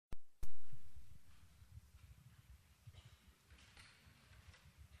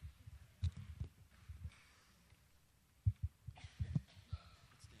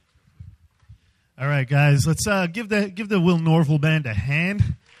All right, guys, let's give the Will Norval Band a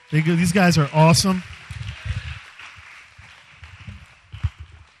hand. These guys are awesome.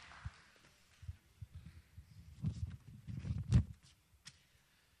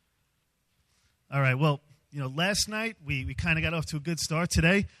 All right, well, last night we kind of got off to a good start.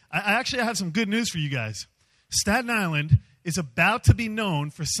 Today, I have some good news for you guys. Staten Island is about to be known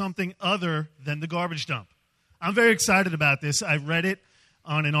for something other than the garbage dump. I'm very excited about this. I read it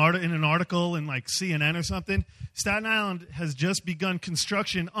in an article in like CNN or something. Staten Island has just begun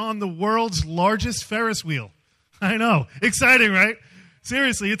construction on the world's largest Ferris wheel. I know. Exciting, right?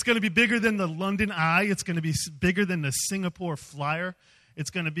 Seriously, it's going to be bigger than the London Eye. It's going to be bigger than the Singapore Flyer.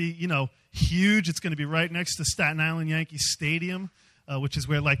 It's going to be, huge. It's going to be right next to Staten Island Yankee Stadium, which is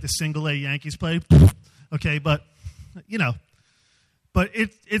where like the single-A Yankees play. Okay, but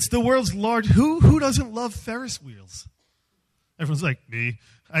it's the world's largest. Who doesn't love Ferris wheels? Everyone's like, me.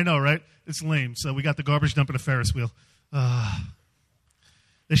 I know, right? It's lame. So we got the garbage dump and a Ferris wheel.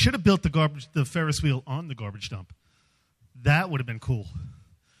 They should have built the Ferris wheel on the garbage dump. That would have been cool.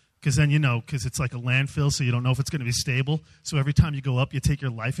 Because then, because it's like a landfill, so you don't know if it's going to be stable. So every time you go up, you take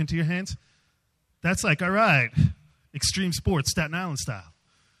your life into your hands. That's like, all right, extreme sports, Staten Island style.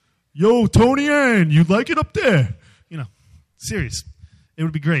 Yo, Tony Ann, you like it up there? Serious. It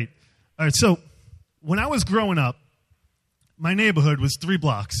would be great. All right, so when I was growing up, my neighborhood was 3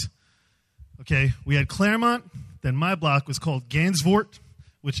 blocks. Okay, we had Claremont, then my block was called Gansevoort,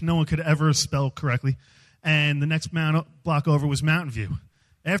 which no one could ever spell correctly, and the next block over was Mountain View.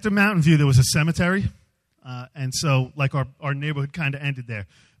 After Mountain View, there was a cemetery, and so like our neighborhood kind of ended there.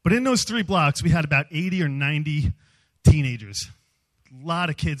 But in those 3 blocks, we had about 80 or 90 teenagers, a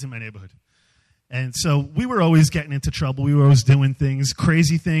lot of kids in my neighborhood. And so we were always getting into trouble. We were always doing things,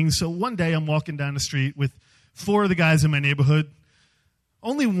 crazy things. So one day I'm walking down the street with 4 of the guys in my neighborhood.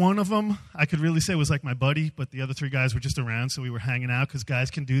 Only one of them I could really say was like my buddy, but the other 3 guys were just around, so we were hanging out because guys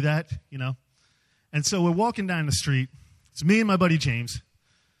can do that, And so we're walking down the street. It's me and my buddy James,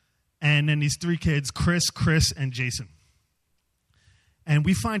 and then these 3 kids, Chris, and Jason. And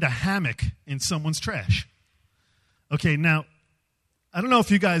we find a hammock in someone's trash. Okay, now, I don't know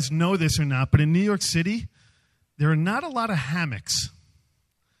if you guys know this or not, but in New York City, there are not a lot of hammocks.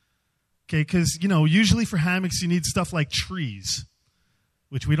 Okay, because, usually for hammocks, you need stuff like trees,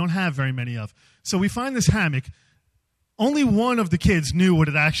 which we don't have very many of. So we find this hammock. Only one of the kids knew what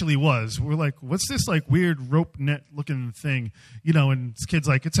it actually was. We're like, what's this like weird rope net looking thing? And this kid's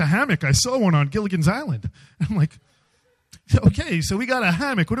like, it's a hammock. I saw one on Gilligan's Island. I'm like, okay, so we got a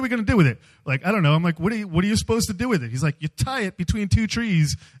hammock. What are we going to do with it? Like, I don't know. I'm like, what are you supposed to do with it? He's like, you tie it between 2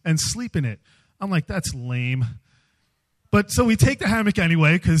 trees and sleep in it. I'm like, that's lame. But so we take the hammock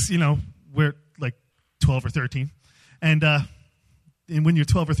anyway because, we're like 12 or 13. And when you're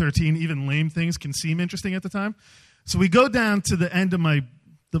 12 or 13, even lame things can seem interesting at the time. So we go down to the end of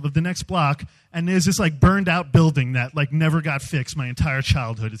the next block, and there's this like burned out building that like never got fixed my entire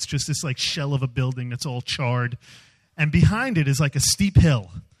childhood. It's just this like shell of a building that's all charred. And behind it is like a steep hill.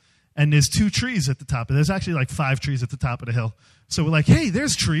 And there's 2 trees at the top. There's actually like 5 trees at the top of the hill. So we're like, hey,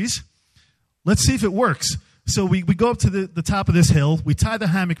 there's trees. Let's see if it works. So we go up to the top of this hill. We tie the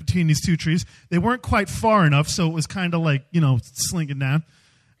hammock between these 2 trees. They weren't quite far enough, so it was kind of like, slinging down.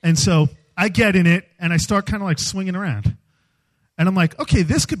 And so I get in it, and I start kind of like swinging around. And I'm like, okay,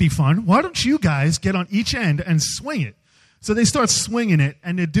 this could be fun. Why don't you guys get on each end and swing it? So they start swinging it,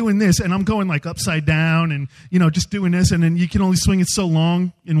 and they're doing this, and I'm going like upside down and, just doing this, and then you can only swing it so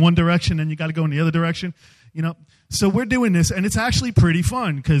long in one direction, and you got to go in the other direction, So we're doing this, and it's actually pretty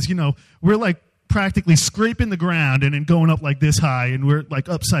fun because, we're like practically scraping the ground and then going up like this high, and we're like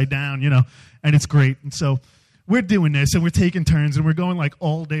upside down, and it's great. And so we're doing this, and we're taking turns, and we're going like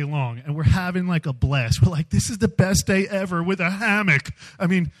all day long, and we're having like a blast. We're like, this is the best day ever with a hammock. I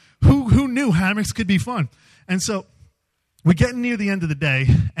mean, who knew hammocks could be fun? And so we're getting near the end of the day,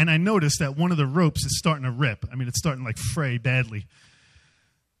 and I noticed that one of the ropes is starting to rip. I mean, it's starting to like fray badly.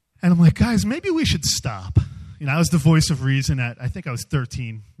 And I'm like, guys, maybe we should stop. I was the voice of reason I think I was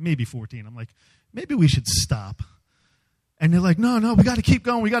 13, maybe 14. I'm like, maybe we should stop. And they're like, no, we got to keep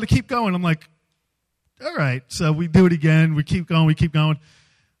going. I'm like, all right. So we do it again. We keep going.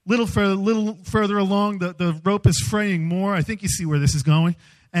 Little further along, the rope is fraying more. I think you see where this is going.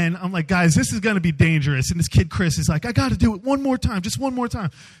 And I'm like, guys, this is going to be dangerous. And this kid, Chris, is like, I got to do it one more time, just one more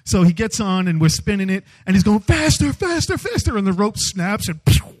time. So he gets on, and we're spinning it, and he's going faster, faster, faster. And the rope snaps and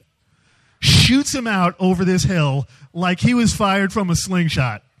shoots him out over this hill like he was fired from a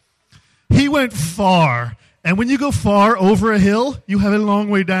slingshot. He went far. And when you go far over a hill, you have a long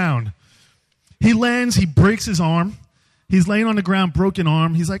way down. He lands, he breaks his arm. He's laying on the ground, broken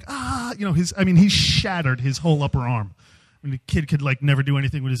arm. He's like, he shattered his whole upper arm. I mean, the kid could, like, never do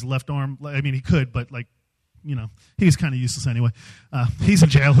anything with his left arm. I mean, he could, but, like, he was kind of useless anyway. He's in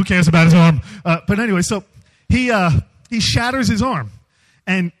jail. Who cares about his arm? But anyway, so he shatters his arm.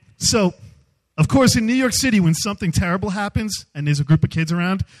 And so, of course, in New York City, when something terrible happens and there's a group of kids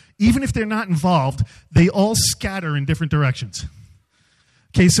around, even if they're not involved, they all scatter in different directions.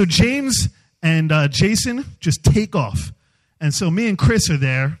 Okay, so James and Jason just take off. And so me and Chris are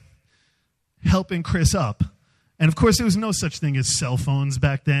there helping Chris up. And, of course, there was no such thing as cell phones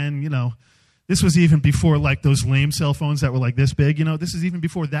back then. This was even before, like, those lame cell phones that were, like, this big. This is even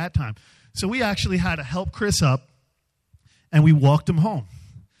before that time. So we actually had to help Chris up, and we walked him home.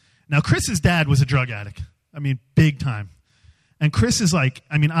 Now, Chris's dad was a drug addict. I mean, big time. And Chris is, like,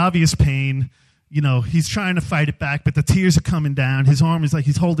 obvious pain. He's trying to fight it back, but the tears are coming down. His arm is like,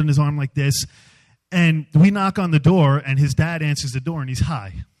 he's holding his arm like this. And we knock on the door, and his dad answers the door, and he's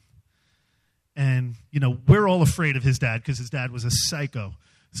high. And, we're all afraid of his dad because his dad was a psycho.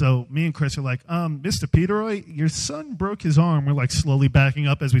 So me and Chris are like, Mr. Peteroy, your son broke his arm. We're, like, slowly backing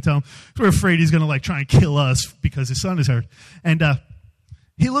up as we tell him. We're afraid he's going to, like, try and kill us because his son is hurt. And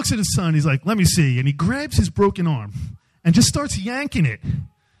he looks at his son. He's like, let me see. And he grabs his broken arm and just starts yanking it.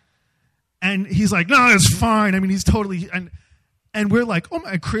 And he's like, no, it's fine. He's totally... And we're like, oh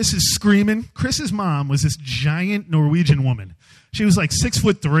my, Chris is screaming. Chris's mom was this giant Norwegian woman. She was like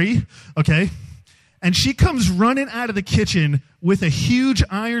 6'3", okay? And she comes running out of the kitchen with a huge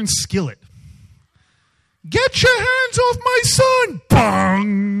iron skillet. Get your hands off my son!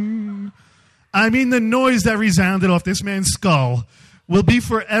 Bong! The noise that resounded off this man's skull will be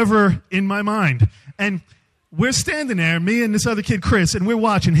forever in my mind. And we're standing there, me and this other kid, Chris, and we're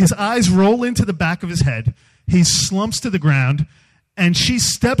watching. His eyes roll into the back of his head. He slumps to the ground, and she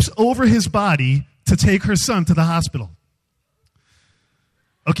steps over his body to take her son to the hospital.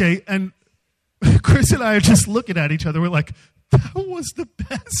 Okay, and Chris and I are just looking at each other. We're like, that was the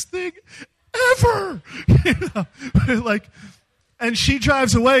best thing ever. We're like, and she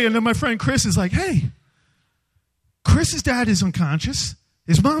drives away, and then my friend Chris is like, hey, Chris's dad is unconscious.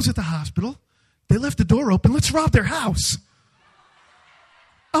 His mom's at the hospital. They left the door open. Let's rob their house.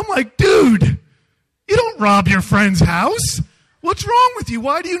 I'm like, dude, you don't rob your friend's house. What's wrong with you?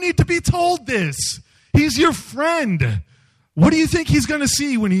 Why do you need to be told this? He's your friend. What do you think he's going to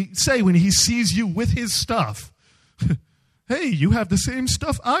see when he sees you with his stuff? Hey, you have the same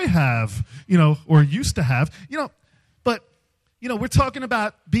stuff I have, or used to have, But, we're talking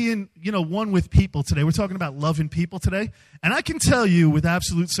about being, one with people today. We're talking about loving people today. And I can tell you with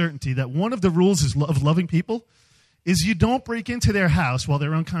absolute certainty that one of the rules of loving people is you don't break into their house while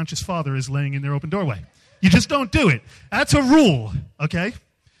their unconscious father is laying in their open doorway. You just don't do it. That's a rule, okay?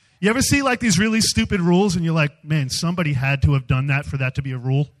 You ever see, like, these really stupid rules, and you're like, man, somebody had to have done that for that to be a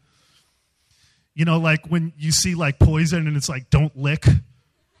rule? Like when you see, like, poison, and it's like, don't lick.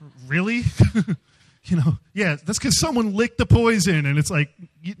 Really? Yeah, that's because someone licked the poison, and it's like,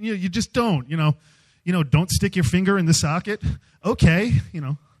 you just don't, don't stick your finger in the socket. Okay,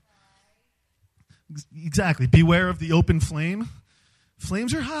 Exactly. Beware of the open flame.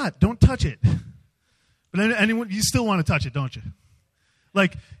 Flames are hot. Don't touch it. But anyone, you still want to touch it, don't you?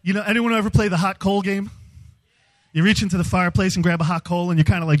 Like, anyone ever play the hot coal game? You reach into the fireplace and grab a hot coal, and you're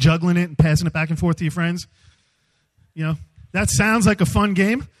kind of like juggling it and passing it back and forth to your friends. That sounds like a fun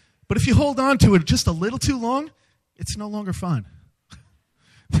game, but if you hold on to it just a little too long, it's no longer fun.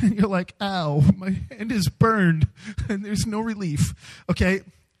 And you're like, ow, my hand is burned, and there's no relief. Okay?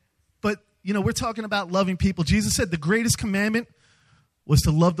 But, we're talking about loving people. Jesus said the greatest commandment was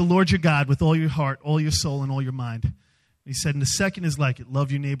to love the Lord your God with all your heart, all your soul, and all your mind. He said, and the second is like it,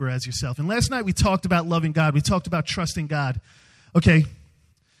 love your neighbor as yourself. And last night we talked about loving God. We talked about trusting God. Okay,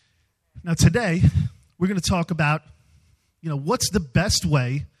 now today we're going to talk about, what's the best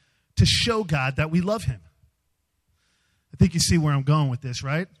way to show God that we love him? I think you see where I'm going with this,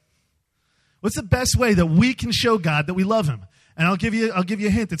 right? What's the best way that we can show God that we love him? And I'll give you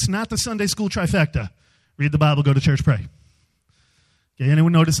a hint. It's not the Sunday school trifecta. Read the Bible, go to church, pray. Okay,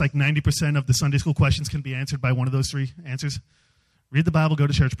 anyone notice like 90% of the Sunday school questions can be answered by one of those three answers? Read the Bible, go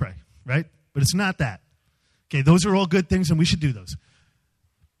to church, pray, right? But it's not that. Okay, those are all good things, and we should do those.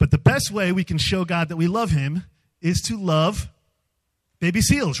 But the best way we can show God that we love him is to love baby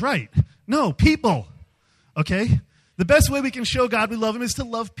seals, right? No, people, okay? The best way we can show God we love him is to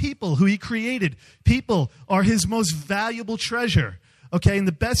love people who he created. People are his most valuable treasure, okay? And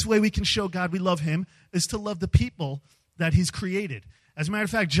the best way we can show God we love him is to love the people that he's created. As a matter of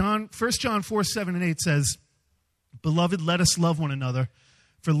fact, 1 John 4, 7, and 8 says, Beloved, let us love one another,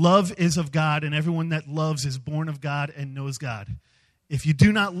 For love is of God, and everyone that loves is born of God and knows God. If you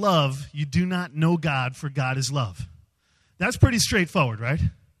do not love, you do not know God, for God is love. That's pretty straightforward, right?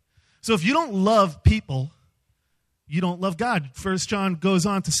 So if you don't love people, you don't love God. 1 John goes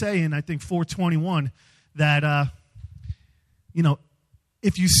on to say in, I think, 4:21, that,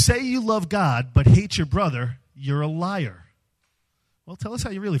 if you say you love God but hate your brother, you're a liar. Well, tell us how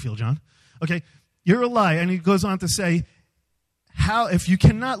you really feel, John. Okay, you're a liar. And he goes on to say, if you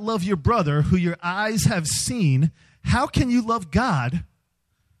cannot love your brother who your eyes have seen, how can you love God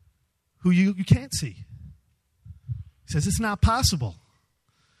who you can't see? He says it's not possible.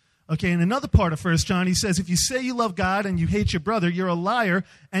 Okay, in another part of 1 John, he says, if you say you love God and you hate your brother, you're a liar,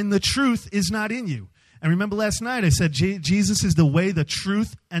 and the truth is not in you. And remember last night I said Jesus is the way, the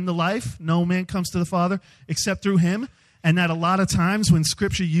truth, and the life. No man comes to the Father except through him. And that a lot of times when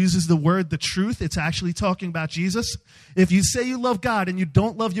Scripture uses the word the truth, it's actually talking about Jesus. If you say you love God and you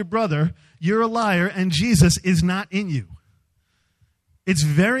don't love your brother, you're a liar, and Jesus is not in you. It's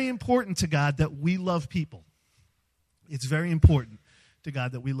very important to God that we love people. It's very important to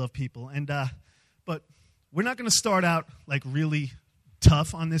God that we love people. And but we're not going to start out like really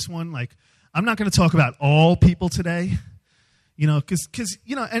tough on this one. Like, I'm not going to talk about all people today. Because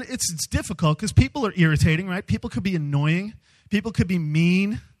and it's difficult because people are irritating, right? People could be annoying. People could be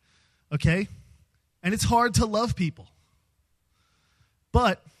mean, okay? And it's hard to love people.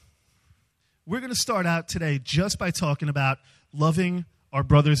 But we're going to start out today just by talking about loving our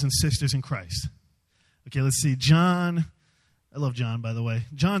brothers and sisters in Christ. Okay, let's see. John, I love John, by the way.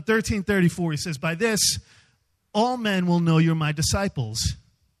 John 13:34, he says, by this, all men will know you're my disciples.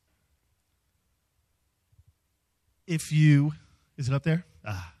 If you... Is it up there?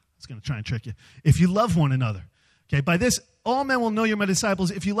 I was going to try and trick you. If you love one another. Okay, by this, all men will know you're my disciples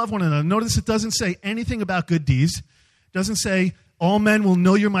if you love one another. Notice it doesn't say anything about good deeds. It doesn't say, all men will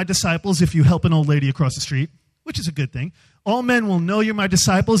know you're my disciples if you help an old lady across the street, which is a good thing. All men will know you're my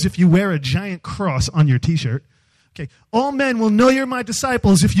disciples if you wear a giant cross on your t-shirt. Okay, all men will know you're my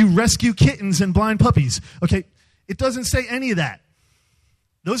disciples if you rescue kittens and blind puppies. Okay, it doesn't say any of that.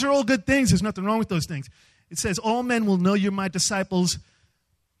 Those are all good things. There's nothing wrong with those things. It says, all men will know you're my disciples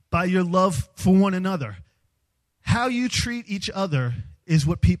by your love for one another. How you treat each other is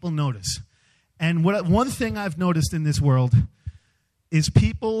what people notice. And one thing I've noticed in this world is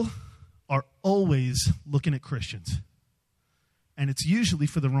people are always looking at Christians. And it's usually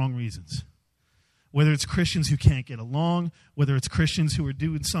for the wrong reasons. Whether it's Christians who can't get along, whether it's Christians who are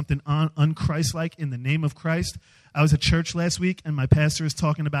doing something un-Christ-like in the name of Christ. I was at church last week, and my pastor was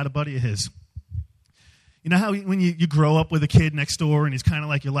talking about a buddy of his. You know how when you grow up with a kid next door and he's kind of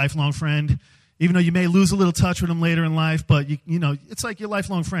like your lifelong friend, even though you may lose a little touch with him later in life, but it's like your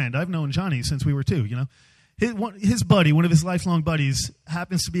lifelong friend. I've known Johnny since we were 2, His buddy, one of his lifelong buddies,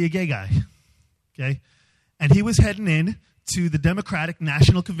 happens to be a gay guy, okay? And he was heading in to the Democratic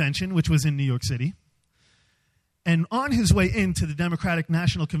National Convention, which was in New York City. And on his way into the Democratic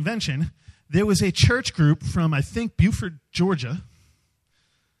National Convention, there was a church group from, I think, Buford, Georgia,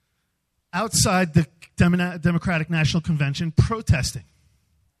 outside the Democratic National Convention protesting.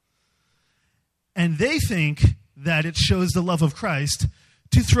 And they think that it shows the love of Christ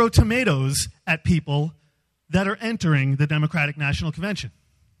to throw tomatoes at people that are entering the Democratic National Convention.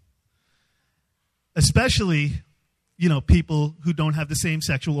 Especially, people who don't have the same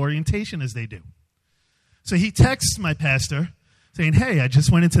sexual orientation as they do. So he texts my pastor saying, hey, I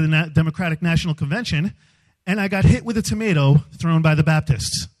just went into the Democratic National Convention and I got hit with a tomato thrown by the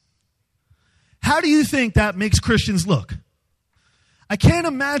Baptists. How do you think that makes Christians look? I can't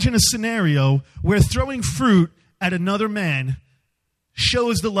imagine a scenario where throwing fruit at another man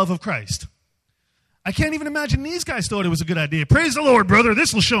shows the love of Christ. I can't even imagine these guys thought it was a good idea. Praise the Lord, brother.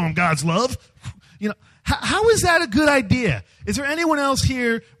 This will show him God's love. How is that a good idea? Is there anyone else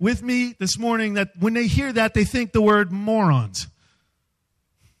here with me this morning that when they hear that, they think the word morons?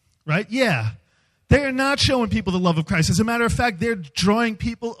 Right? Yeah. They are not showing people the love of Christ. As a matter of fact, they're drawing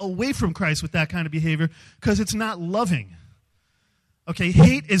people away from Christ with that kind of behavior because it's not loving. Okay,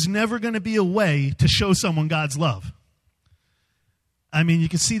 hate is never going to be a way to show someone God's love. I mean, you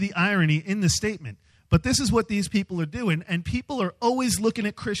can see the irony in the statement. But this is what these people are doing, and people are always looking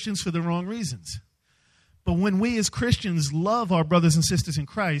at Christians for the wrong reasons. But when we as Christians love our brothers and sisters in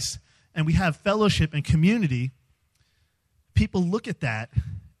Christ, and we have fellowship and community, people look at that,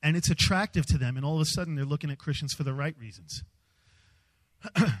 and it's attractive to them, and all of a sudden they're looking at Christians for the right reasons.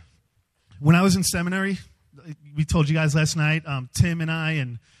 When I was in seminary, we told you guys last night, Tim and I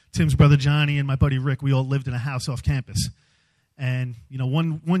and Tim's brother Johnny and my buddy Rick, we all lived in a house off campus. And,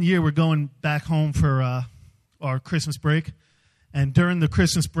 one year we're going back home for our Christmas break, And during the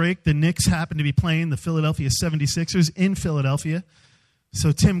Christmas break, the Knicks happened to be playing the Philadelphia 76ers in Philadelphia.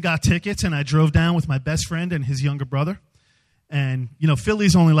 So Tim got tickets, and I drove down with my best friend and his younger brother. And,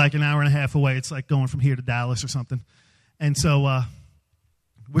 Philly's only like an hour and a half away. It's like going from here to Dallas or something. And so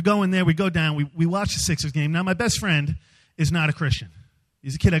we're going there. We go down. We watch the Sixers game. Now, my best friend is not a Christian.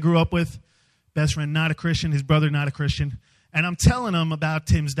 He's a kid I grew up with. Best friend, not a Christian. His brother, not a Christian. And I'm telling him about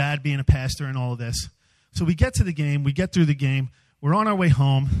Tim's dad being a pastor and all of this. So we get to the game. We get through the game. We're on our way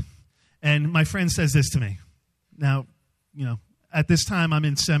home. And my friend says this to me. Now, at this time, I'm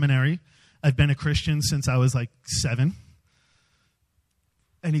in seminary. I've been a Christian since I was like 7.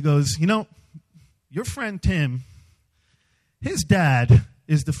 And he goes, your friend Tim, his dad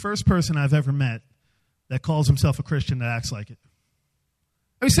is the first person I've ever met that calls himself a Christian that acts like it.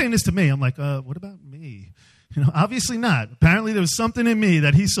 He's saying this to me. I'm like, what about me? Obviously not. Apparently there was something in me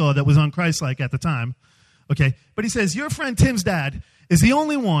that he saw that was un-Christ-like at the time. Okay, but he says, your friend Tim's dad is the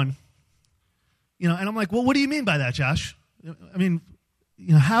only one, and I'm like, well, what do you mean by that, Josh? I mean,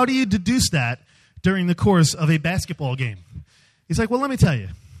 how do you deduce that during the course of a basketball game? He's like, well, let me tell you.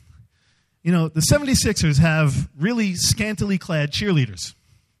 The 76ers have really scantily clad cheerleaders,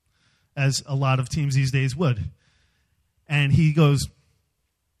 as a lot of teams these days would. And he goes,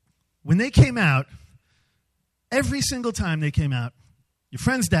 when they came out, every single time they came out, your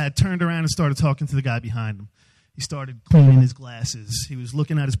friend's dad turned around and started talking to the guy behind him. He started cleaning his glasses. He was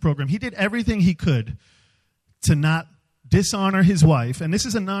looking at his program. He did everything he could to not dishonor his wife, and this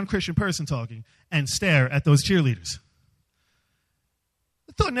is a non-Christian person talking, and stare at those cheerleaders.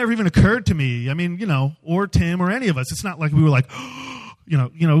 The thought never even occurred to me. I mean, or Tim or any of us. It's not like we were like,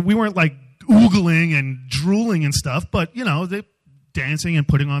 we weren't like oogling and drooling and stuff, but, they dancing and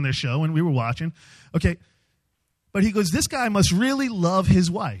putting on their show, and we were watching. Okay. But he goes, this guy must really love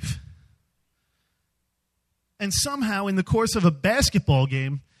his wife. And somehow in the course of a basketball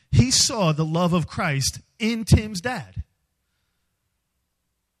game, he saw the love of Christ in Tim's dad.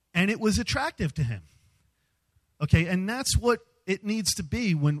 And it was attractive to him. Okay, and that's what it needs to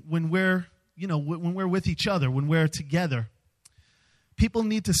be when we're, when we're with each other, when we're together. People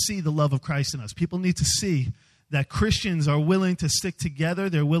need to see the love of Christ in us. People need to see that Christians are willing to stick together.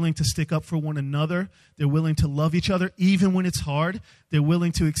 They're willing to stick up for one another. They're willing to love each other even when it's hard. They're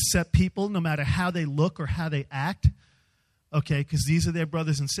willing to accept people no matter how they look or how they act. Okay, because these are their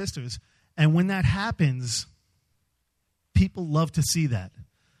brothers and sisters. And when that happens, people love to see that.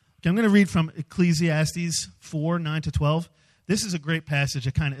 Okay, I'm going to read from Ecclesiastes 4, 9 to 12. This is a great passage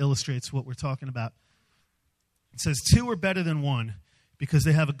that kind of illustrates what we're talking about. It says, 2 are better than 1 because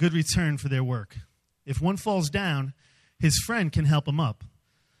they have a good return for their work. If one falls down, his friend can help him up.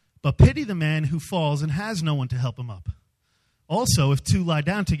 But pity the man who falls and has no one to help him up. Also, if 2 lie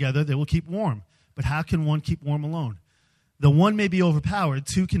down together, they will keep warm. But how can one keep warm alone? Though one may be overpowered,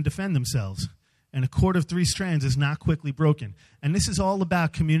 2 can defend themselves. And a cord of 3 strands is not quickly broken. And this is all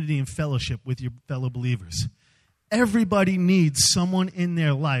about community and fellowship with your fellow believers. Everybody needs someone in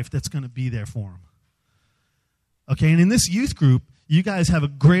their life that's going to be there for them. Okay, and in this youth group, you guys have a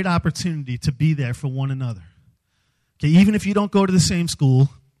great opportunity to be there for one another. Okay, even if you don't go to the same school,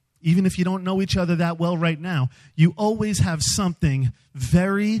 even if you don't know each other that well right now, you always have something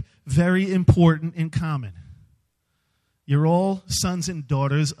very, very important in common. You're all sons and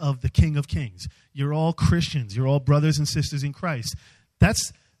daughters of the King of Kings. You're all Christians. You're all brothers and sisters in Christ.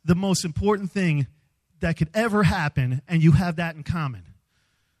 That's the most important thing that could ever happen, and you have that in common.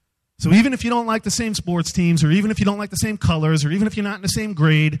 So even if you don't like the same sports teams, or even if you don't like the same colors, or even if you're not in the same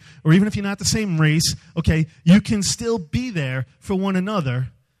grade, or even if you're not the same race, okay, you can still be there for one another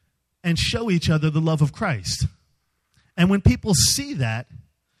and show each other the love of Christ. And when people see that,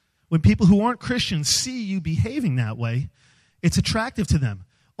 when people who aren't Christians see you behaving that way, it's attractive to them.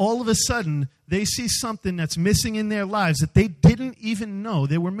 All of a sudden, they see something that's missing in their lives that they didn't even know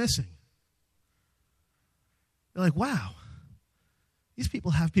they were missing. They're like, wow. These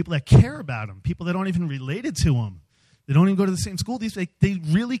people have people that care about them, people that aren't even related to them. They don't even go to the same school. They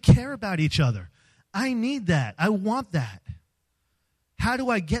really care about each other. I need that. I want that. How do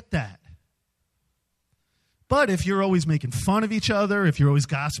I get that? But if you're always making fun of each other, if you're always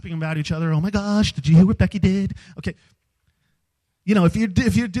gossiping about each other, oh my gosh, did you hear what Becky did? Okay,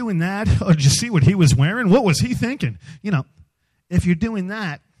 if you're doing that, or did you see what he was wearing? What was he thinking? If you're doing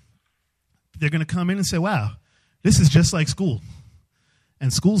that, they're going to come in and say, wow, this is just like school.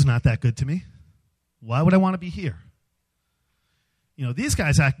 And school's not that good to me. Why would I want to be here? These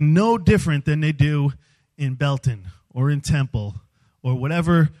guys act no different than they do in Belton or in Temple or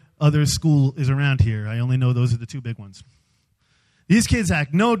whatever other school is around here. I only know those are the 2 big ones. These kids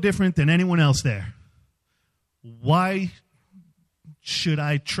act no different than anyone else there. Why should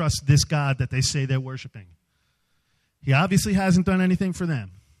I trust this God that they say they're worshiping? He obviously hasn't done anything for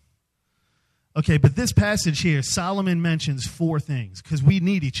them. Okay, but this passage here, Solomon mentions 4 things because we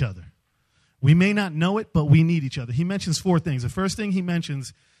need each other. We may not know it, but we need each other. He mentions 4 things. The first thing he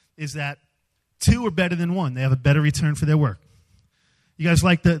mentions is that 2 are better than 1. They have a better return for their work. You guys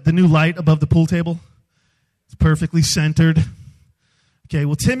like the new light above the pool table? It's perfectly centered. Okay,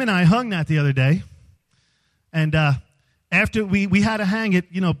 well, Tim and I hung that the other day. And after we had to hang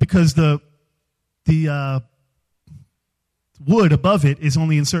it, because the wood above it is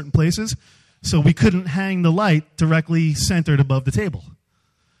only in certain places. So we couldn't hang the light directly centered above the table.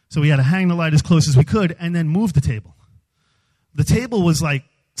 So we had to hang the light as close as we could and then move the table. The table was like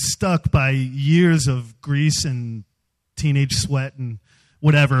stuck by years of grease and teenage sweat and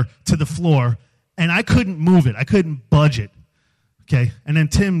whatever to the floor. And I couldn't move it. I couldn't budge it. Okay. And then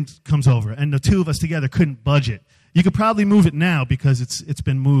Tim comes over and the 2 of us together couldn't budge it. You could probably move it now because it's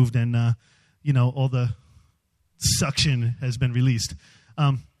been moved and, all the suction has been released.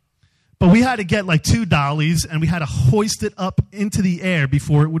 But we had to get like 2 dollies, and we had to hoist it up into the air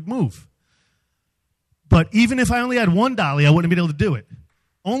before it would move. But even if I only had 1 dolly, I wouldn't have been able to do it.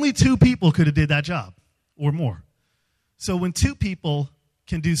 Only 2 people could have did that job, or more. So when 2 people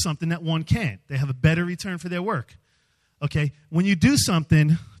can do something that 1 can't, they have a better return for their work. Okay? When you do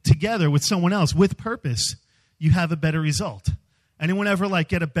something together with someone else with purpose, you have a better result. Anyone ever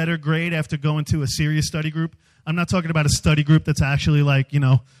get a better grade after going to a serious study group? I'm not talking about a study group that's actually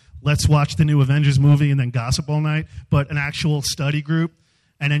let's watch the new Avengers movie and then gossip all night, but an actual study group.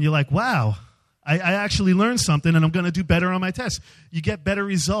 And then you're like, wow, I actually learned something and I'm going to do better on my test. You get better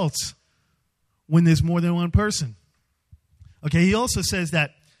results when there's more than 1 person. Okay, he also says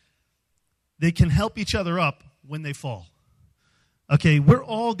that they can help each other up when they fall. Okay, we're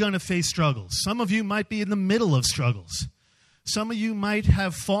all going to face struggles. Some of you might be in the middle of struggles. Some of you might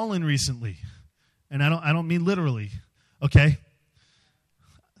have fallen recently. And I don't mean literally, okay?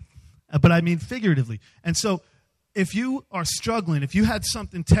 But I mean figuratively. And so if you are struggling, if you had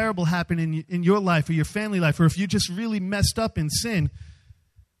something terrible happen in your life or your family life, or if you just really messed up in sin,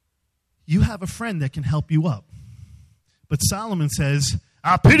 you have a friend that can help you up. But Solomon says,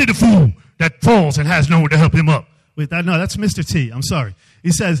 I pity the fool that falls and has no one to help him up. Wait, that's Mr. T. I'm sorry.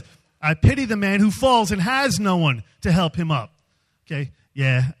 He says, I pity the man who falls and has no one to help him up. Okay?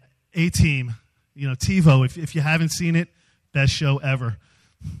 Yeah, A-Team. TiVo, if you haven't seen it, best show ever.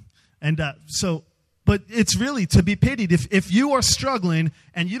 And but it's really to be pitied. If you are struggling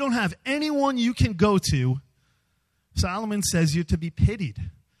and you don't have anyone you can go to, Solomon says you're to be pitied.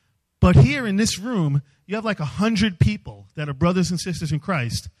 But here in this room, you have 100 people that are brothers and sisters in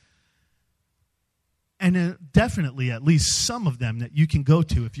Christ. And definitely at least some of them that you can go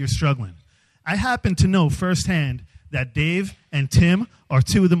to if you're struggling. I happen to know firsthand that Dave and Tim are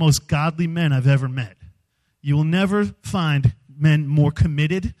 2 of the most godly men I've ever met. You will never find men more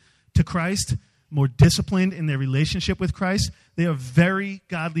committed to Christ, more disciplined in their relationship with Christ. They are very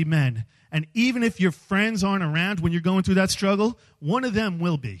godly men. And even if your friends aren't around when you're going through that struggle, one of them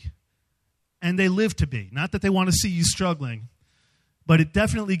will be. And they live to be. Not that they want to see you struggling, but it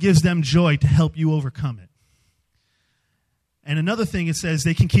definitely gives them joy to help you overcome it. And another thing, it says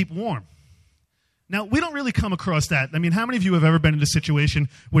they can keep warm. Now, we don't really come across that. I mean, how many of you have ever been in a situation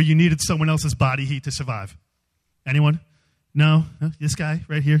where you needed someone else's body heat to survive? Anyone? No? This guy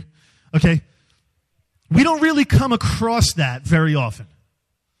right here? Okay. We don't really come across that very often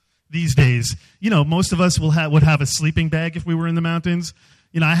these days. Most of us would have a sleeping bag if we were in the mountains.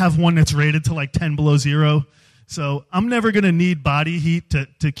 I have one that's rated to 10 below 0. So I'm never going to need body heat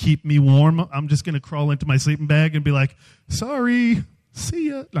to keep me warm. I'm just going to crawl into my sleeping bag and be like, sorry, see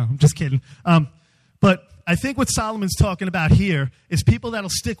ya. No, I'm just kidding. But I think what Solomon's talking about here is people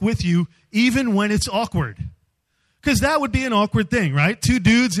that'll stick with you even when it's awkward. Because that would be an awkward thing, right? 2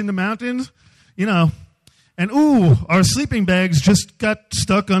 dudes in the mountains, and our sleeping bags just got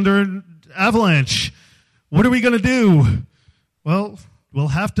stuck under an avalanche. What are we going to do? Well, we'll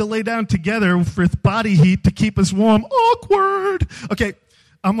have to lay down together with body heat to keep us warm. Awkward. Okay,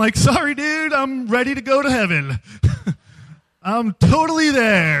 I'm like, sorry, dude, I'm ready to go to heaven. I'm totally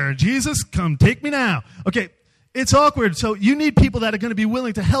there. Jesus, come take me now. Okay, it's awkward. So you need people that are going to be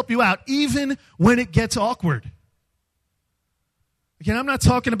willing to help you out even when it gets awkward. Again, I'm not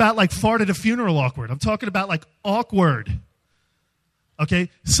talking about fart at a funeral awkward. I'm talking about awkward. Okay,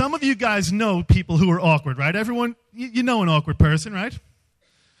 some of you guys know people who are awkward, right? Everyone, you know an awkward person, right?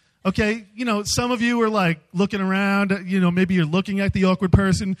 Okay, some of you are looking around, maybe you're looking at the awkward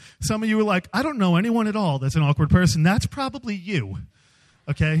person. Some of you are I don't know anyone at all that's an awkward person. That's probably you.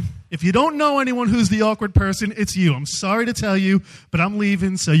 Okay? If you don't know anyone who's the awkward person, it's you. I'm sorry to tell you, but I'm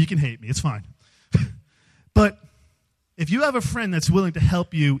leaving so you can hate me. It's fine. But if you have a friend that's willing to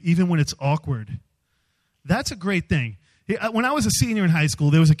help you even when it's awkward, that's a great thing. When I was a senior in high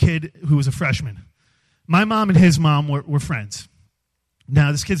school, there was a kid who was a freshman. My mom and his mom were friends.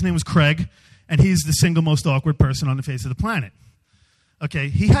 Now, this kid's name was Craig, and he's the single most awkward person on the face of the planet. Okay,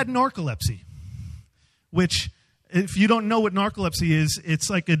 he had narcolepsy, which, if you don't know what narcolepsy is, it's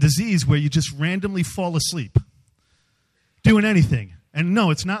like a disease where you just randomly fall asleep doing anything. And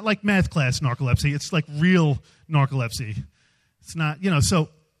no, it's not like math class narcolepsy. It's like real narcolepsy. It's not, so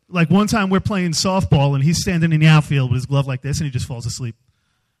like one time we're playing softball and he's standing in the outfield with his glove like this and he just falls asleep.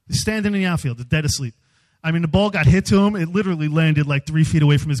 He's standing in the outfield, dead asleep. I mean, the ball got hit to him. It literally landed like 3 feet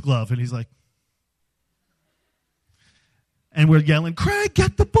away from his glove. And he's like, and we're yelling, Craig,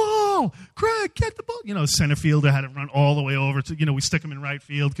 get the ball! Craig, get the ball! Center fielder had to run all the way over to, we stick him in right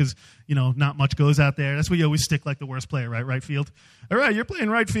field because, not much goes out there. That's where you always stick like the worst player, right? Right field. All right, you're playing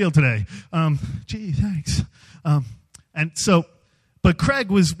right field today. Gee, thanks. But Craig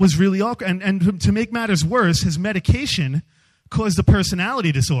was really awkward. And to make matters worse, his medication caused a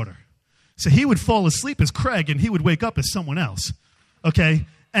personality disorder. So he would fall asleep as Craig and he would wake up as someone else. Okay?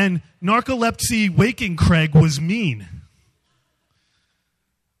 And narcolepsy waking Craig was mean.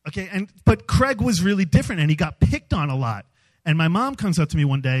 Okay, but Craig was really different, and he got picked on a lot. And my mom comes up to me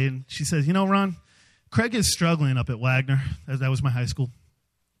one day, and she says, Ron, Craig is struggling up at Wagner. That was my high school.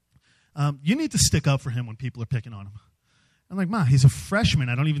 You need to stick up for him when people are picking on him. I'm like, Ma, he's a freshman.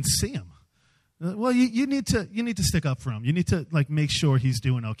 I don't even see him. Well, you need to stick up for him. You need to make sure he's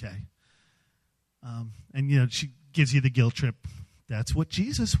doing okay. And she gives you the guilt trip. That's what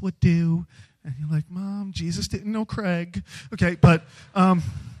Jesus would do. And you're like, Mom, Jesus didn't know Craig. Okay, but,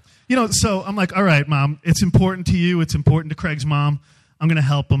 so I'm like, all right, Mom, it's important to you. It's important to Craig's mom. I'm going to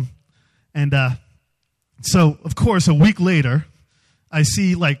help him. And so, of course, a week later, I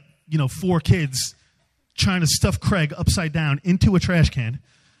see 4 kids trying to stuff Craig upside down into a trash can.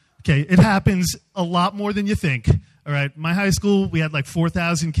 Okay, it happens a lot more than you think. All right, my high school, we had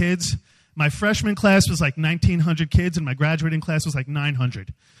 4,000 kids. My freshman class was 1,900 kids, and my graduating class was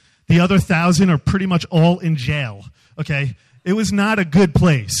 900. The other 1,000 are pretty much all in jail, okay? It was not a good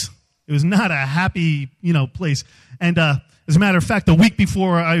place. It was not a happy, place. And as a matter of fact, the week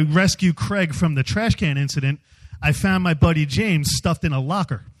before I rescued Craig from the trash can incident, I found my buddy James stuffed in a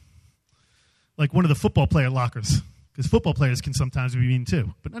locker, like one of the football player lockers, because football players can sometimes be mean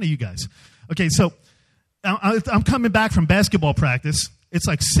too, but none of you guys. Okay, so I'm coming back from basketball practice. It's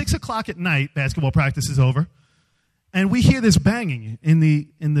 6 o'clock at night, basketball practice is over. And we hear this banging in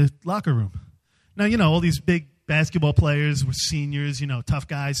the locker room. Now, all these big basketball players were seniors, tough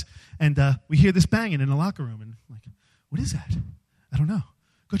guys. And we hear this banging in the locker room. And I'm like, what is that? I don't know.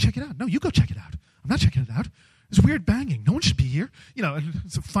 Go check it out. No, you go check it out. I'm not checking it out. There's weird banging. No one should be here.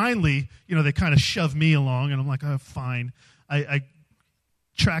 So finally, they kind of shove me along. And I'm like, oh, fine. I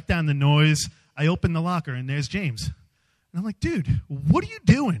track down the noise. I open the locker, and there's James. And I'm like, dude, what are you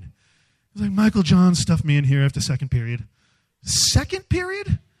doing? He's like, Michael John stuffed me in here after second period. Second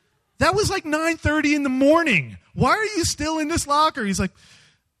period? That was 9:30 in the morning. Why are you still in this locker? He's like,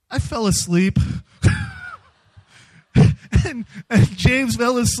 I fell asleep. and James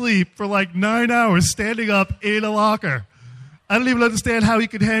fell asleep for 9 hours standing up in a locker. I don't even understand how he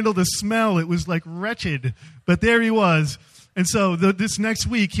could handle the smell. It was wretched. But there he was. And so this next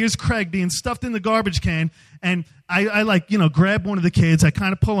week, here's Craig being stuffed in the garbage can, and I grab one of the kids. I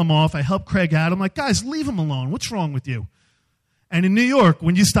kind of pull him off. I help Craig out. I'm like, guys, leave him alone. What's wrong with you? And in New York,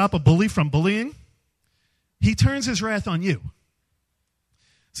 when you stop a bully from bullying, he turns his wrath on you.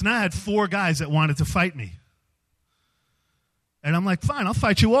 So now I had 4 guys that wanted to fight me. And I'm like, fine, I'll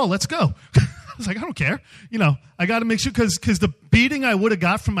fight you all. Let's go. I was like, I don't care. I got to make sure, because the beating I would have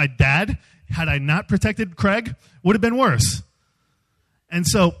got from my dad, had I not protected Craig, would have been worse. And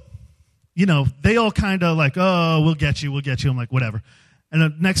so, they all kind of oh, we'll get you. I'm like, whatever. And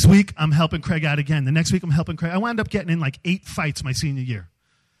the next week, I'm helping Craig out again. The next week, I'm helping Craig. I wound up getting in 8 fights my senior year.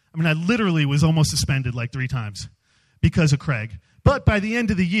 I mean, I literally was almost suspended 3 times because of Craig. But by the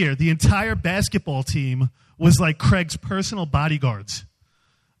end of the year, the entire basketball team was Craig's personal bodyguards.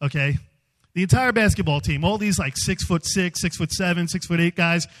 Okay? The entire basketball team, all these 6'6", 6'7", 6'8"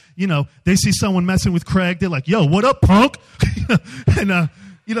 guys, they see someone messing with Craig, they're like, "Yo, what up, punk?"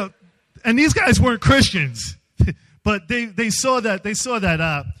 And these guys weren't Christians, but they saw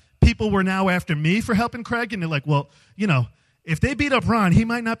that people were now after me for helping Craig, and they're like, "Well, if they beat up Ron, he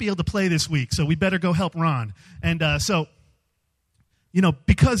might not be able to play this week, so we better go help Ron." And so,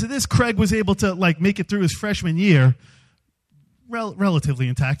 because of this, Craig was able to make it through his freshman year relatively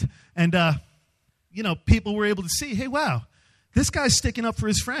intact. And, people were able to see, hey, wow, this guy's sticking up for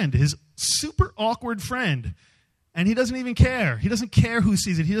his friend, his super awkward friend. And he doesn't even care. He doesn't care who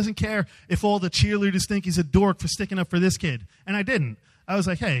sees it. He doesn't care if all the cheerleaders think he's a dork for sticking up for this kid. And I didn't. I was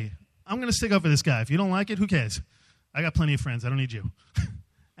like, hey, I'm going to stick up for this guy. If you don't like it, who cares? I got plenty of friends. I don't need you.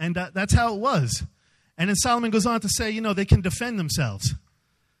 And that's how it was. And then Solomon goes on to say, they can defend themselves.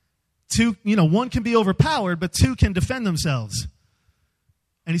 Two, one can be overpowered, but two can defend themselves.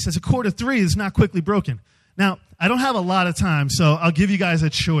 And he says, a cord of three is not quickly broken. Now, I don't have a lot of time, so I'll give you guys a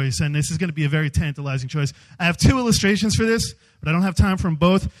choice, and this is going to be a very tantalizing choice. I have 2 illustrations for this, but I don't have time for them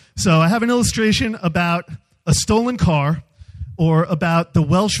both. So I have an illustration about a stolen car or about the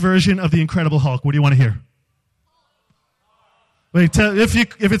Welsh version of the Incredible Hulk. What do you want to hear? Wait,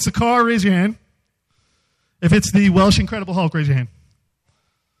 if it's a car, raise your hand. If it's the Welsh Incredible Hulk, raise your hand.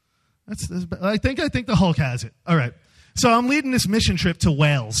 I think the Hulk has it. All right. So I'm leading this mission trip to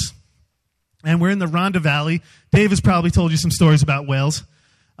Wales. And we're in the Rhondda Valley. Dave has probably told you some stories about Wales.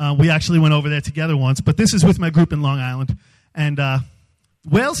 We actually went over there together once. But this is with my group in Long Island. And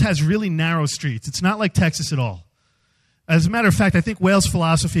Wales has really narrow streets. It's not like Texas at all. As a matter of fact, I think Wales'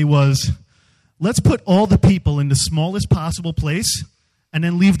 philosophy was, let's put all the people in the smallest possible place and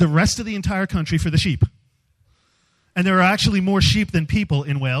then leave the rest of the entire country for the sheep. And there are actually more sheep than people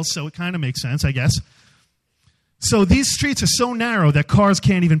in Wales, so it kind of makes sense, I guess. So these streets are so narrow that cars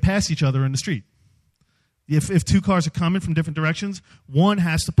can't even pass each other in the street. If 2 cars are coming from different directions, one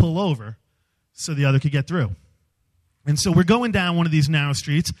has to pull over so the other could get through. And so we're going down one of these narrow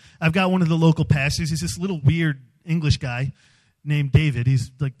streets. I've got one of the local pastors. He's this little weird English guy named David. He's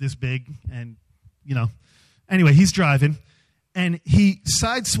like this big and, Anyway, he's driving, and he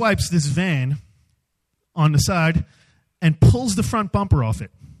sideswipes this van on the side and pulls the front bumper off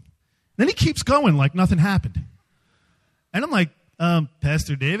it. Then he keeps going like nothing happened. And I'm like,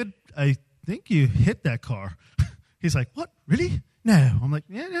 Pastor David, I think you hit that car. He's like, what, really? No. I'm like,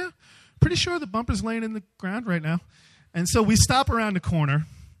 yeah, pretty sure the bumper's laying in the ground right now. And so we stop around the corner,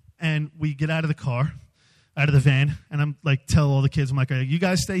 and we get out of the car, out of the van, and I'm like, tell all the kids, I'm like, you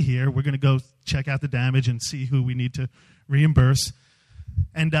guys stay here. We're going to go check out the damage and see who we need to reimburse.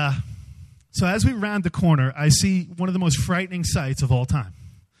 And so as we round the corner, I see one of the most frightening sights of all time.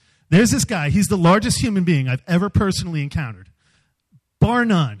 There's this guy. He's the largest human being I've ever personally encountered, bar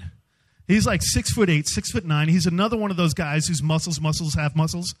none. He's like 6'8", 6'9". He's another one of those guys whose muscles have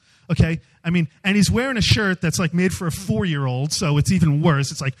muscles. Okay, and he's wearing a shirt that's like made for a 4-year-old, so it's even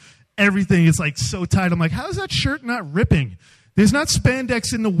worse. It's like everything is like so tight. I'm like, how is that shirt not ripping? There's not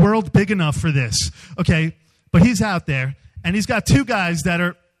spandex in the world big enough for this. Okay, but he's out there, and he's got 2 guys that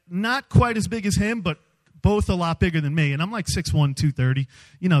are not quite as big as him, but both a lot bigger than me, and I'm like 6'1", 230,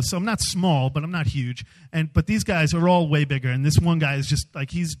 so I'm not small, but I'm not huge. But these guys are all way bigger, and this one guy is just like,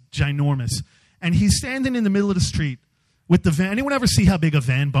 he's ginormous. And he's standing in the middle of the street with the van. Anyone ever see how big a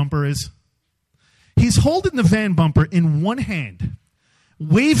van bumper is? He's holding the van bumper in one hand,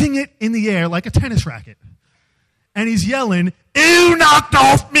 waving it in the air like a tennis racket. And he's yelling, "Who knocked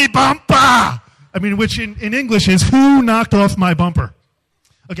off me bumper?" Which in English is, who knocked off my bumper?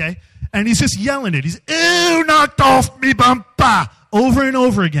 Okay? And he's just yelling it. He's, "Ew, knocked off me bumper," over and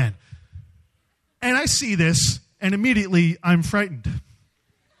over again. And I see this, and immediately I'm frightened,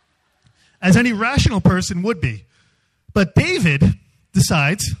 as any rational person would be. But David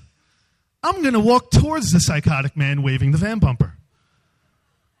decides, I'm going to walk towards the psychotic man waving the van bumper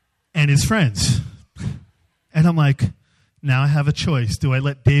and his friends. And I'm like, now I have a choice. Do I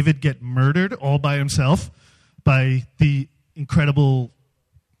let David get murdered all by himself by the incredible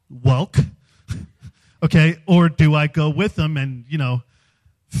Welk? Okay, or do I go with him and,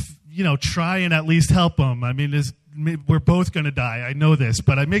 try and at least help him? We're both going to die. I know this,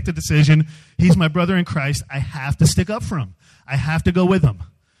 but I make the decision. He's my brother in Christ. I have to stick up for him. I have to go with him.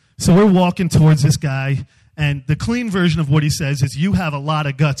 So we're walking towards this guy, and the clean version of what he says is, "You have a lot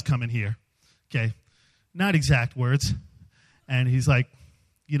of guts coming here." Okay, not exact words. And he's like,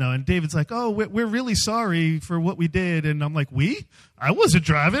 and David's like, "Oh, we're really sorry for what we did." And I'm like, "We? I wasn't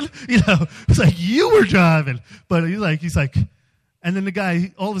driving." It's like, "You were driving." But he's like, and then the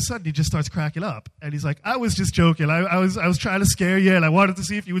guy, all of a sudden, he just starts cracking up. And he's like, "I was just joking. I was trying to scare you, and I wanted to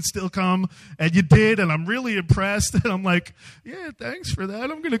see if you would still come. And you did, and I'm really impressed." And I'm like, "Yeah, thanks for that.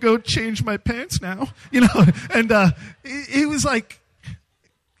 I'm going to go change my pants now." And he was like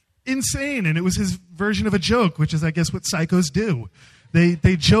insane. And it was his version of a joke, which is, I guess, what psychos do.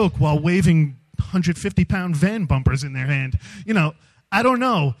 They joke while waving 150-pound van bumpers in their hand. I don't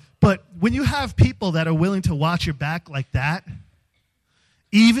know. But when you have people that are willing to watch your back like that,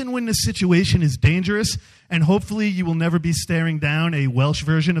 even when the situation is dangerous, and hopefully you will never be staring down a Welsh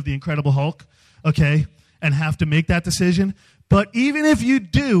version of the Incredible Hulk, okay, and have to make that decision. But even if you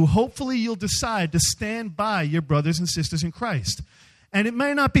do, hopefully you'll decide to stand by your brothers and sisters in Christ. And it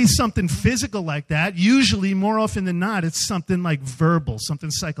may not be something physical like that. Usually, more often than not, it's something like verbal,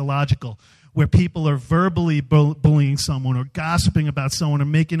 something psychological, where people are verbally bullying someone or gossiping about someone or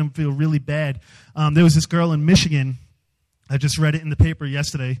making them feel really bad. There was this girl in Michigan, I just read it in the paper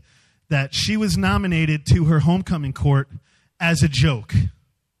yesterday, that she was nominated to her homecoming court as a joke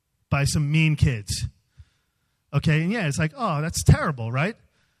by some mean kids. Okay, and yeah, it's like, oh, that's terrible, right?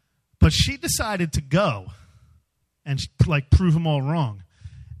 But she decided to go and like prove them all wrong.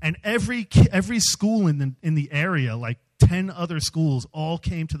 And every school in the area, like 10 other schools, all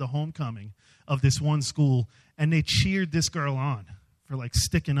came to the homecoming of this one school, and they cheered this girl on for like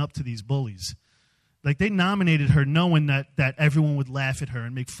sticking up to these bullies. Like they nominated her knowing that everyone would laugh at her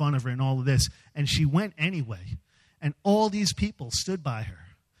and make fun of her and all of this, and she went anyway. And all these people stood by her.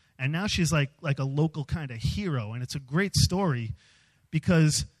 And now she's like a local kind of hero, and it's a great story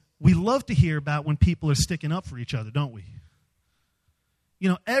because we love to hear about when people are sticking up for each other, don't we? You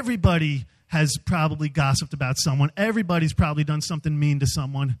know, everybody has probably gossiped about someone. Everybody's probably done something mean to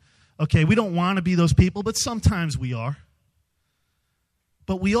someone. Okay, we don't want to be those people, but sometimes we are.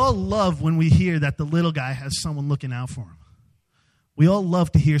 But we all love when we hear that the little guy has someone looking out for him. We all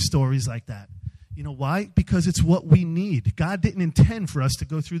love to hear stories like that. You know why? Because it's what we need. God didn't intend for us to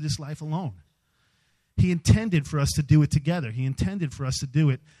go through this life alone. He intended for us to do it together. He intended for us to do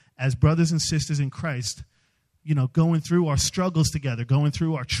it as brothers and sisters in Christ, you know, going through our struggles together, going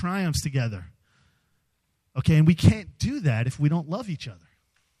through our triumphs together. Okay, and we can't do that if we don't love each other.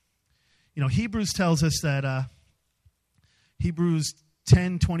 You know, Hebrews tells us that, Hebrews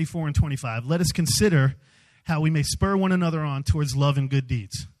 10, 24, and 25, let us consider how we may spur one another on towards love and good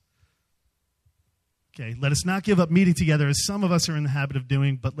deeds. Okay, let us not give up meeting together as some of us are in the habit of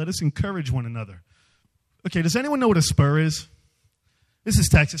doing, but let us encourage one another. Okay, does anyone know what a spur is? This is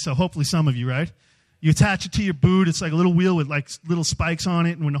Texas, so hopefully some of you, right? You attach it to your boot. It's like a little wheel with like little spikes on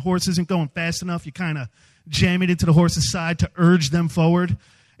it, and when the horse isn't going fast enough, you kind of jam it into the horse's side to urge them forward.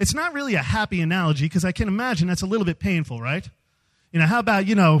 It's not really a happy analogy because I can imagine that's a little bit painful, right? You know, how about,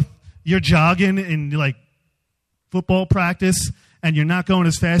 you know, you're jogging in like football practice, and you're not going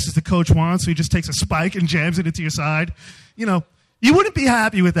as fast as the coach wants, so he just takes a spike and jams it into your side. You know, you wouldn't be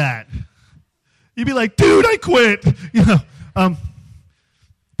happy with that. You'd be like, dude, I quit. You know,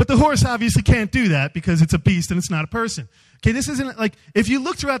 but the horse obviously can't do that because it's a beast and it's not a person. Okay, this isn't like, if you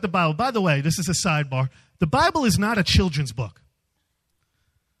look throughout the Bible, by the way, this is a sidebar, the Bible is not a children's book.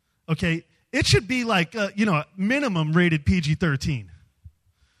 Okay, it should be like, you know, minimum rated PG-13.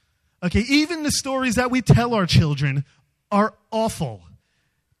 Okay, even the stories that we tell our children are awful.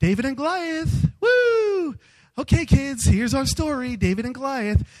 David and Goliath, woo! Okay, kids, here's our story, David and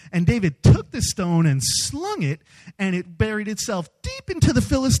Goliath. And David took the stone and slung it, and it buried itself deep into the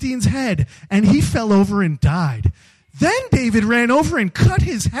Philistine's head, and he fell over and died. Then David ran over and cut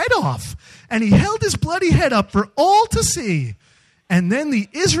his head off, and he held his bloody head up for all to see. And then the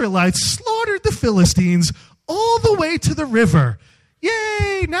Israelites slaughtered the Philistines all the way to the river.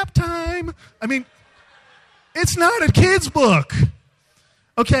 Yay, nap time. I mean, it's not a kid's book.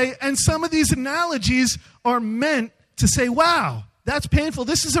 Okay, and some of these analogies are meant to say, wow, that's painful.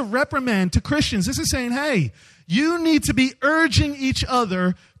 This is a reprimand to Christians. This is saying, hey, you need to be urging each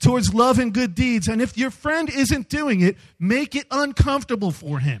other towards love and good deeds. And if your friend isn't doing it, make it uncomfortable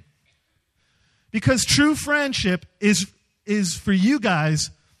for him. Because true friendship is for you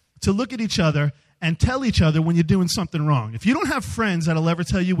guys to look at each other and tell each other when you're doing something wrong. If you don't have friends that'll ever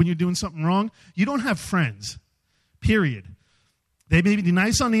tell you when you're doing something wrong, you don't have friends, period. They may be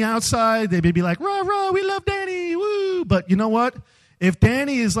nice on the outside. They may be like, rah, rah, we love Danny, woo. But you know what? If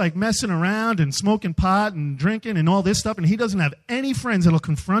Danny is like messing around and smoking pot and drinking and all this stuff, and he doesn't have any friends that'll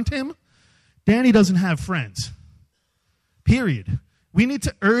confront him, Danny doesn't have friends, period. We need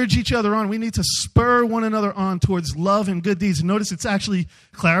to urge each other on. We need to spur one another on towards love and good deeds. And notice it's actually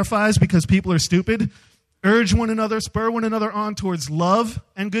clarifies because people are stupid. Urge one another, spur one another on towards love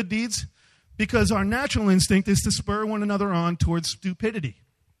and good deeds because our natural instinct is to spur one another on towards stupidity.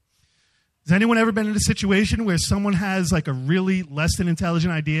 Has anyone ever been in a situation where someone has like a really less than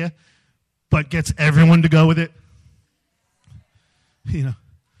intelligent idea but gets everyone to go with it? You know,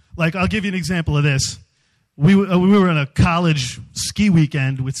 like I'll give you an example of this. We were on a college ski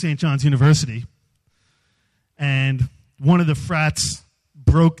weekend with St. John's University, and one of the frats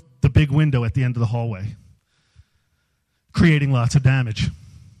broke the big window at the end of the hallway, creating lots of damage.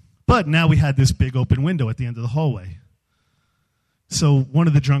 But now we had this big open window at the end of the hallway. So one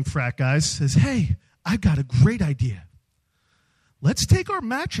of the drunk frat guys says, hey, I've got a great idea. Let's take our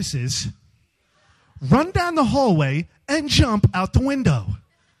mattresses, run down the hallway, and jump out the window.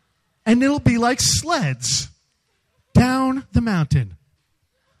 And it'll be like sleds down the mountain.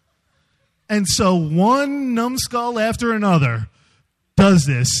 And so one numbskull after another does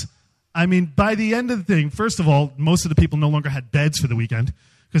this. I mean, by the end of the thing, first of all, most of the people no longer had beds for the weekend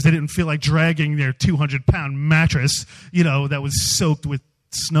because they didn't feel like dragging their 200-pound mattress, that was soaked with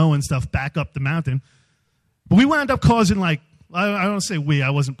snow and stuff back up the mountain. But we wound up causing I don't say we, I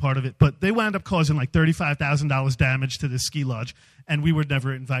wasn't part of it, but they wound up causing like $35,000 damage to this ski lodge, and we were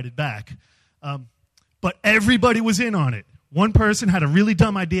never invited back. But everybody was in on it. One person had a really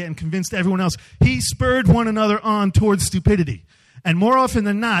dumb idea and convinced everyone else. He spurred one another on towards stupidity. And more often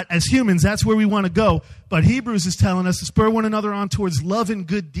than not, as humans, that's where we want to go. But Hebrews is telling us to spur one another on towards love and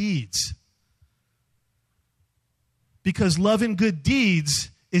good deeds. Because love and good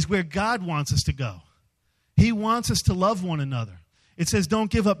deeds is where God wants us to go. He wants us to love one another. It says don't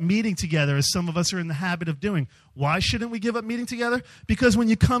give up meeting together as some of us are in the habit of doing. Why shouldn't we give up meeting together? Because when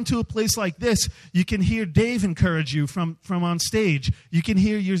you come to a place like this, you can hear Dave encourage you from on stage. You can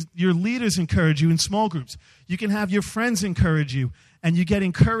hear your leaders encourage you in small groups. You can have your friends encourage you, and you get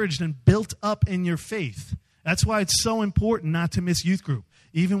encouraged and built up in your faith. That's why it's so important not to miss youth group.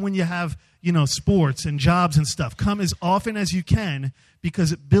 Even when you have, sports and jobs and stuff, come as often as you can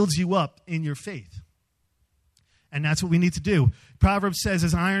because it builds you up in your faith. And that's what we need to do. Proverbs says,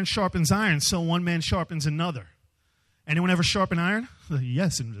 as iron sharpens iron, so one man sharpens another. Anyone ever sharpen iron?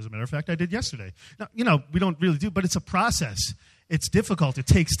 Yes, and as a matter of fact, I did yesterday. Now, we don't really do, but it's a process. It's difficult. It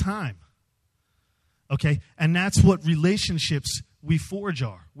takes time. Okay? And that's what relationships we forge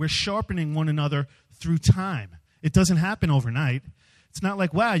are. We're sharpening one another through time. It doesn't happen overnight. It's not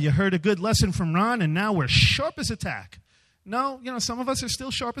like, wow, you heard a good lesson from Ron, and now we're sharp as a tack. No, some of us are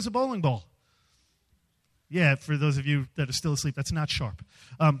still sharp as a bowling ball. Yeah, for those of you that are still asleep, that's not sharp.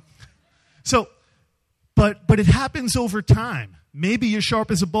 But it happens over time. Maybe you're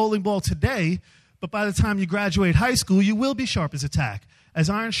sharp as a bowling ball today, but by the time you graduate high school, you will be sharp as a tack. As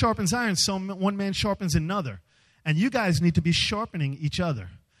iron sharpens iron, so one man sharpens another. And you guys need to be sharpening each other.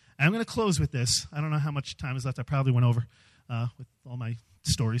 And I'm going to close with this. I don't know how much time is left. I probably went over with all my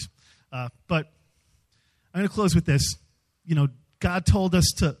stories. But I'm going to close with this. God told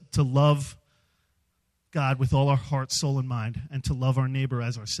us to love God with all our heart, soul, and mind, and to love our neighbor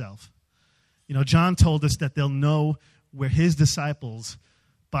as ourselves. John told us that they'll know we're his disciples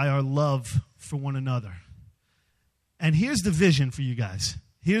by our love for one another. And here's the vision for you guys.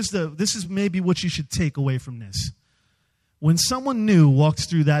 This is maybe what you should take away from this. When someone new walks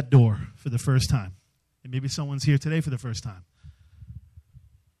through that door for the first time, and maybe someone's here today for the first time,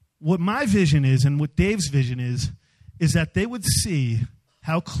 what my vision is and what Dave's vision is that they would see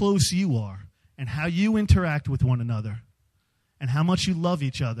how close you are and how you interact with one another and how much you love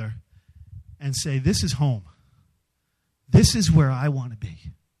each other and say, this is home. This is where I want to be.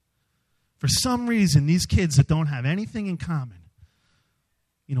 For some reason, these kids that don't have anything in common,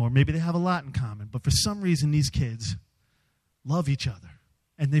 or maybe they have a lot in common, but for some reason, these kids love each other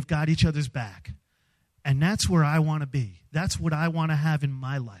and they've got each other's back. And that's where I want to be. That's what I want to have in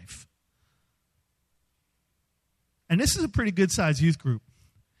my life. And this is a pretty good-sized youth group.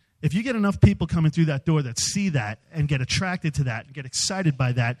 If you get enough people coming through that door that see that and get attracted to that and get excited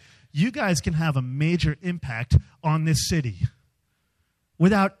by that, you guys can have a major impact on this city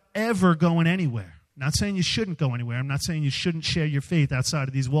without ever going anywhere. I'm not saying you shouldn't go anywhere. I'm not saying you shouldn't share your faith outside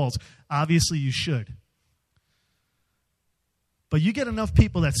of these walls. Obviously, you should. But you get enough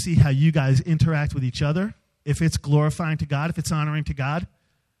people that see how you guys interact with each other, if it's glorifying to God, if it's honoring to God,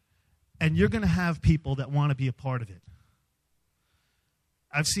 and you're going to have people that want to be a part of it.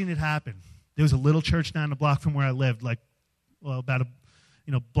 I've seen it happen. There was a little church down the block from where I lived, about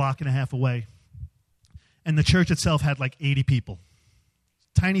a block and a half away. And the church itself had 80 people.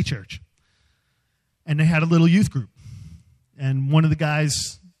 Tiny church. And they had a little youth group. And one of the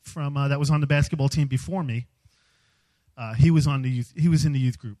guys from that was on the basketball team before me, he was in the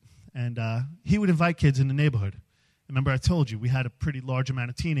youth group. And he would invite kids in the neighborhood. Remember I told you we had a pretty large amount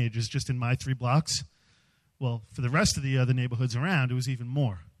of teenagers just in my 3 blocks. Well, for the rest of the other neighborhoods around, it was even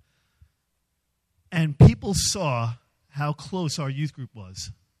more. And people saw how close our youth group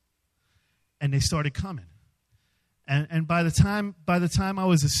was. And they started coming. And by the time I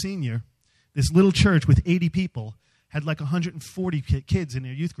was a senior, this little church with 80 people had 140 kids in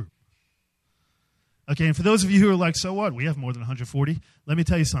their youth group. Okay, and for those of you who are like, so what? We have more than 140. Let me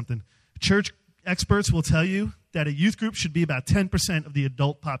tell you something. Church experts will tell you that a youth group should be about 10% of the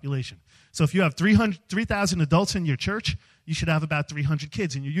adult population. So if you have 3,000 adults in your church, you should have about 300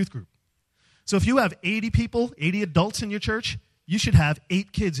 kids in your youth group. So if you have 80 people, 80 adults in your church, you should have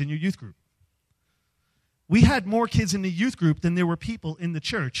 8 kids in your youth group. We had more kids in the youth group than there were people in the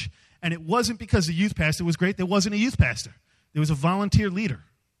church, and it wasn't because the youth pastor was great. There wasn't a youth pastor. There was a volunteer leader.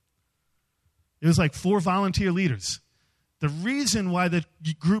 It was like 4 volunteer leaders. The reason why the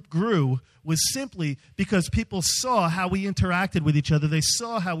group grew was simply because people saw how we interacted with each other. They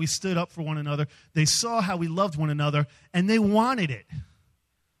saw how we stood up for one another. They saw how we loved one another, and they wanted it.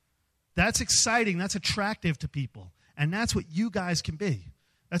 That's exciting. That's attractive to people, and that's what you guys can be.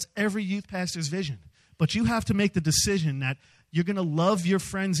 That's every youth pastor's vision. But you have to make the decision that you're going to love your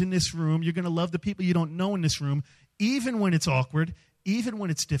friends in this room. You're going to love the people you don't know in this room, even when it's awkward, even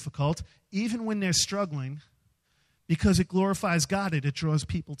when it's difficult, even when they're struggling, because it glorifies God and it draws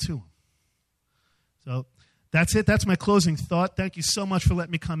people to Him. So that's it. That's my closing thought. Thank you so much for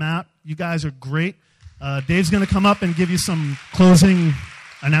letting me come out. You guys are great. Dave's going to come up and give you some closing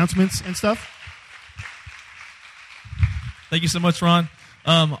announcements and stuff. Thank you so much, Ron.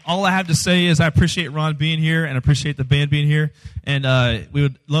 All I have to say is I appreciate Ron being here and appreciate the band being here. And we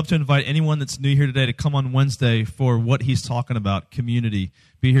would love to invite anyone that's new here today to come on Wednesday for what he's talking about, community.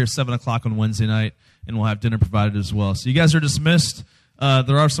 Be here 7 o'clock on Wednesday night, and we'll have dinner provided as well. So you guys are dismissed.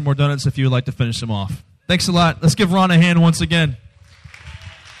 There are some more donuts if you would like to finish them off. Thanks a lot. Let's give Ron a hand once again.